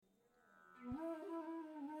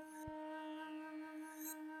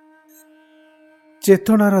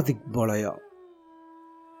ଚେତନାର ଦିଗ୍ବଳୟ।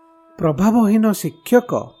 ପ୍ରଭାବହୀନ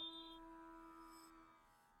ଶିକ୍ଷକ।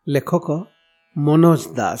 ଲେଖକ ମନୋଜ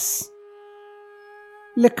ଦାସ।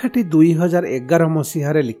 ଲେଖାଟି 2011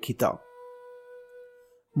 ମସିହାରେ ଲିଖିତ।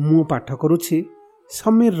 ମୁଁ ପାଠ କରୁଛି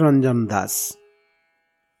ସମୀର ରଞ୍ଜନ ଦାସ।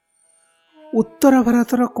 ଉତ୍ତର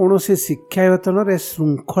ଭାରତର କୌଣସି ଶିକ୍ଷାୟତନରେ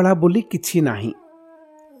ଶୃଙ୍ଖଳା ବୋଲି କିଛି ନାହିଁ।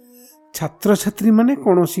 ଛାତ୍ରଛାତ୍ରୀମାନେ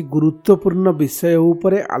କୌଣସି ଗୁରୁତ୍ୱପୂର୍ଣ୍ଣ ବିଷୟ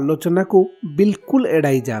ଉପରେ ଆଲୋଚନାକୁ ବିଲକୁଲ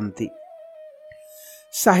ଏଡ଼ାଇ ଯାଆନ୍ତି।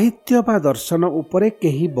 ସାହିତ୍ୟ ବା ଦର୍ଶନ ଉପରେ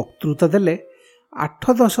କେହି ବକ୍ତୃତା ଦେଲେ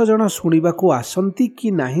 8-10 ଜଣ ଶୁଣିବାକୁ ଆସନ୍ତି କି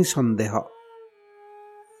ନାହିଁ ସନ୍ଦେହ।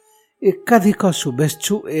 ଏକାଧିକ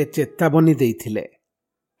ଶୁଭେଚ୍ଛୁ ଏ ଚେତାବନୀ ଦେଇଥିଲେ।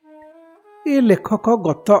 ଏ ଲେଖକ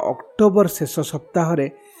ଗତ ଅକ୍ଟୋବର ଶେଷ ସପ୍ତାହରେ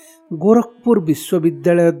ଗୋରଖପୁର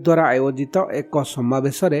ବିଶ୍ୱବିଦ୍ୟାଳୟ ଦ୍ୱାରା ଆୟୋଜିତ ଏକ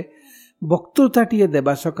ସମାବେଶରେ ବକ୍ତୃତାଟିଏ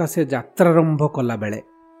ଦେବା ସକାଶେ ଯାତ୍ରାରମ୍ଭ କଲାବେଳେ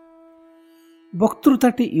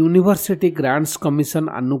ବକ୍ତୃତାଟି ୟୁନିଭର୍ସିଟି ଗ୍ରାଣ୍ଟସ୍ କମିଶନ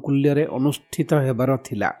ଆନୁକୂଲ୍ୟରେ ଅନୁଷ୍ଠିତ ହେବାର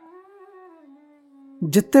ଥିଲା।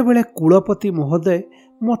 ଯେତେବେଳେ କୁଳପତି ମହୋଦୟ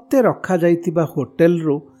ମୋତେ ରଖାଯାଇଥିବା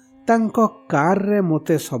ହୋଟେଲରୁ ତାଙ୍କ କାରରେ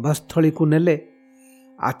ମୋତେ ସଭାସ୍ଥଳୀକୁ ନେଲେ,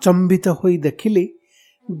 ଆଚମ୍ବିତ ହୋଇ ଦେଖିଲି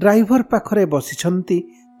ଡ୍ରାଇଭର ପାଖରେ ବସିଛନ୍ତି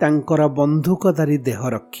ତାଙ୍କର ବନ୍ଧୁକଧାରୀ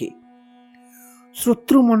ଦେହରକ୍ଷୀ।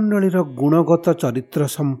 ଶ୍ରୋତୃମଣ୍ଡଳୀର ଗୁଣଗତ ଚରିତ୍ର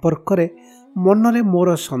ସମ୍ପର୍କରେ ମନରେ ମୋର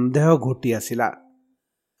ସନ୍ଦେହ ଘୋଟି ଆସିଲା।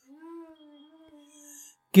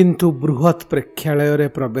 କିନ୍ତୁ ବୃହତ୍ ପ୍ରେକ୍ଷାଳୟରେ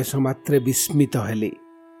ପ୍ରବେଶ ମାତ୍ରେ ବିସ୍ମିତ ହେଲି।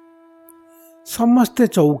 ସମସ୍ତେ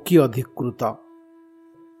ଚୌକି ଅଧିକୃତ।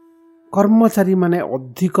 କର୍ମଚାରୀମାନେ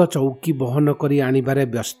ଅଧିକ ଚୌକି ବହନ କରି ଆଣିବାରେ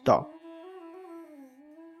ବ୍ୟସ୍ତ।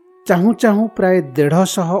 ଚାହୁଁ ଚାହୁଁ ପ୍ରାୟ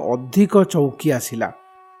 150 ଅଧିକ ଚୌକି ଆସିଲା।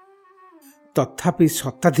 ତଥାପି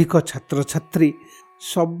ଶତାଧିକ ଛାତ୍ରଛାତ୍ରୀ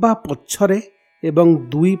ସବା ପଛରେ ଏବଂ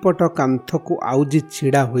 2 ପଟ କାନ୍ଥକୁ ଆଉଜି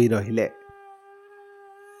ଛିଡ଼ା ହୋଇ ରହିଲେ।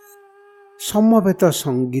 ସମବେତ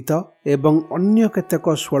ସଙ୍ଗୀତ ଏବଂ ଅନ୍ୟ କେତେକ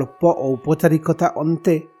ସ୍ୱଳ୍ପ ଔପଚାରିକତା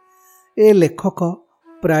ଅନ୍ତେ ଏ ଲେଖକ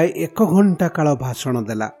ପ୍ରାୟ 1 ଘଣ୍ଟା କାଳ ଭାଷଣ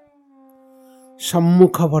ଦେଲା।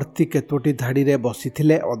 ସମ୍ମୁଖବର୍ତ୍ତୀ କେତୋଟି ଧାଡ଼ିରେ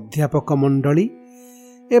ବସିଥିଲେ ଅଧ୍ୟାପକ ମଣ୍ଡଳୀ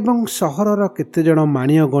ଏବଂ ସହରର କେତେଜଣ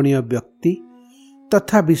ମାଣୀୟଗଣ୍ୟ ବ୍ୟକ୍ତି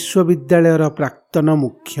ତଥା ବିଶ୍ୱବିଦ୍ୟାଳୟର ପ୍ରାକ୍ତନ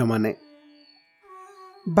ମୁଖ୍ୟମାନେ।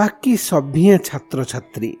 ବାକି ସଭିଏଁ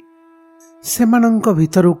ଛାତ୍ରଛାତ୍ରୀ। ସେମାନଙ୍କ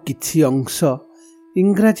ଭିତରୁ କିଛି ଅଂଶ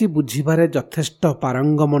ଇଂରାଜୀ ବୁଝିବାରେ ଯଥେଷ୍ଟ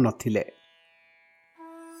ପାରଙ୍ଗମ ନଥିଲେ।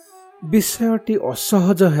 ବିଷୟଟି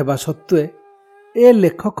ଅସହଜ ହେବା ସତ୍ତ୍ୱେ ଏ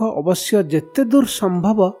ଲେଖକ ଅବଶ୍ୟ ଯେତେ ଦୂର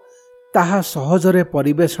ସମ୍ଭବ ତାହା ସହଜରେ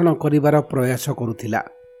ପରିବେଷଣ କରିବାର ପ୍ରୟାସ କରୁଥିଲା।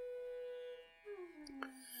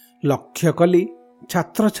 ଲକ୍ଷ୍ୟ କଲି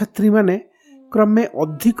ଛାତ୍ରଛାତ୍ରୀମାନେ କ୍ରମେ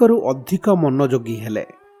ଅଧିକରୁ ଅଧିକ ମନୋଯୋଗୀ ହେଲେ।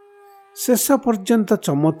 ଶେଷ ପର୍ଯ୍ୟନ୍ତ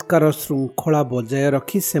ଚମତ୍କାର ଶୃଙ୍ଖଳା ବଜାୟ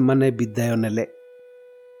ରଖି ସେମାନେ ବିଦାୟ ନେଲେ।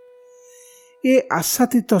 ଏ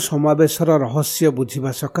ଆଶାତୀତ ସମାବେଶର ରହସ୍ୟ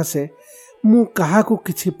ବୁଝିବା ସକାଶେ ମୁଁ କାହାକୁ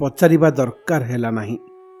କିଛି ପଚାରିବା ଦରକାର ହେଲା ନାହିଁ।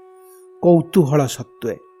 କୌତୂହଳ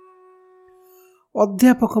ସତ୍ତ୍ୱେ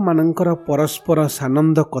ଅଧ୍ୟାପକମାନଙ୍କର ପରସ୍ପର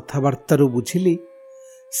ସାନନ୍ଦ କଥାବାର୍ତ୍ତାରୁ ବୁଝିଲି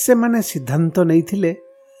ସେମାନେ ସିଦ୍ଧାନ୍ତ ନେଇଥିଲେ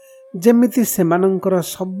ଯେମିତି ସେମାନଙ୍କର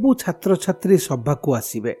ସବୁ ଛାତ୍ରଛାତ୍ରୀ ସଭାକୁ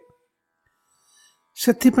ଆସିବେ।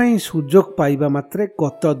 ସେଥିପାଇଁ ସୁଯୋଗ ପାଇବା ମାତ୍ରେ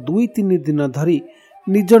ଗତ 2-3 ଦିନ ଧରି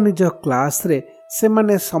ନିଜ ନିଜ କ୍ଲାସରେ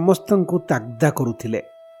ସେମାନେ ସମସ୍ତଙ୍କୁ ତାଗଦା କରୁଥିଲେ।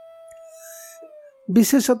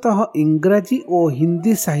 ବିଶେଷତଃ ଇଂରାଜୀ ଓ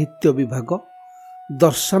ହିନ୍ଦୀ ସାହିତ୍ୟ ବିଭାଗ,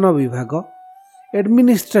 ଦର୍ଶନ ବିଭାଗ,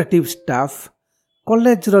 ଆଡମିନିଷ୍ଟ୍ରେଟିଭ ଷ୍ଟାଫ୍,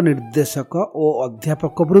 କଲେଜର ନିର୍ଦ୍ଦେଶକ ଓ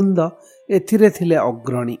ଅଧ୍ୟାପକ ବୃନ୍ଦ ଏଥିରେ ଥିଲେ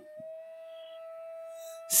ଅଗ୍ରଣୀ।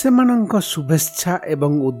 ସେମାନଙ୍କ ଶୁଭେଚ୍ଛା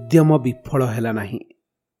ଏବଂ ଉଦ୍ୟମ ବିଫଳ ହେଲା ନାହିଁ।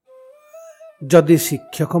 ଯଦି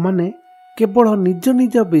ଶିକ୍ଷକମାନେ କେବଳ ନିଜ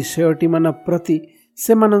ନିଜ ବିଷୟଟିମାନ ପ୍ରତି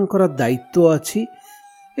ସେମାନଙ୍କର ଦାୟିତ୍ୱ ଅଛି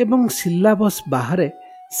ଏବଂ ସିଲାବସ୍ ବାହାରେ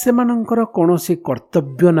ସେମାନଙ୍କର କୌଣସି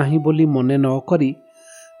କର୍ତ୍ତବ୍ୟ ନାହିଁ ବୋଲି ମନେ ନ କରି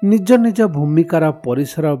ନିଜ ନିଜ ଭୂମିକାର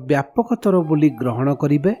ପରିସର ବ୍ୟାପକତର ବୋଲି ଗ୍ରହଣ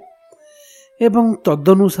କରିବେ ଏବଂ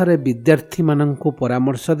ତଦନୁସାରେ ବିଦ୍ୟାର୍ଥୀମାନଙ୍କୁ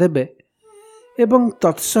ପରାମର୍ଶ ଦେବେ ଏବଂ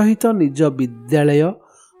ତତ୍ସହିତ ନିଜ ବିଦ୍ୟାଳୟ,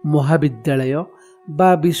 ମହାବିଦ୍ୟାଳୟ ବା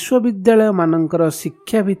ବିଶ୍ୱବିଦ୍ୟାଳୟମାନଙ୍କର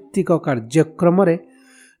ଶିକ୍ଷାଭିତ୍ତିକ କାର୍ଯ୍ୟକ୍ରମରେ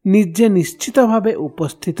ନିଜେ ନିଶ୍ଚିତ ଭାବେ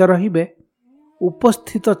ଉପସ୍ଥିତ ରହିବେ,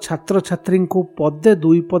 ଉପସ୍ଥିତ ଛାତ୍ରଛାତ୍ରୀଙ୍କୁ ପଦେ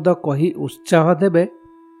 2 ପଦ କହି ଉତ୍ସାହ ଦେବେ,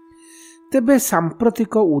 ତେବେ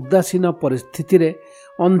ସାମ୍ପ୍ରତିକ ଉଦାସୀନ ପରିସ୍ଥିତିରେ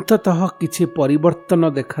ଅନ୍ତତଃ କିଛି ପରିବର୍ତ୍ତନ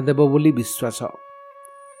ଦେଖାଦେବ ବୋଲି ବିଶ୍ୱାସ।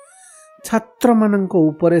 ଛାତ୍ରମାନଙ୍କ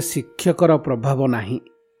ଉପରେ ଶିକ୍ଷକର ପ୍ରଭାବ ନାହିଁ,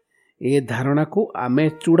 ଏ ଧାରଣାକୁ ଆମେ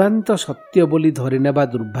ଚୂଡ଼ାନ୍ତ ସତ୍ୟ ବୋଲି ଧରିନେବା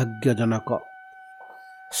ଦୁର୍ଭାଗ୍ୟଜନକ।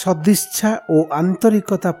 ସଦିଚ୍ଛା ଓ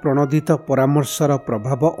ଆନ୍ତରିକତା ପ୍ରଣୋଦିତ ପରାମର୍ଶର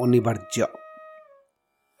ପ୍ରଭାବ ଅନିବାର୍ଯ୍ୟ।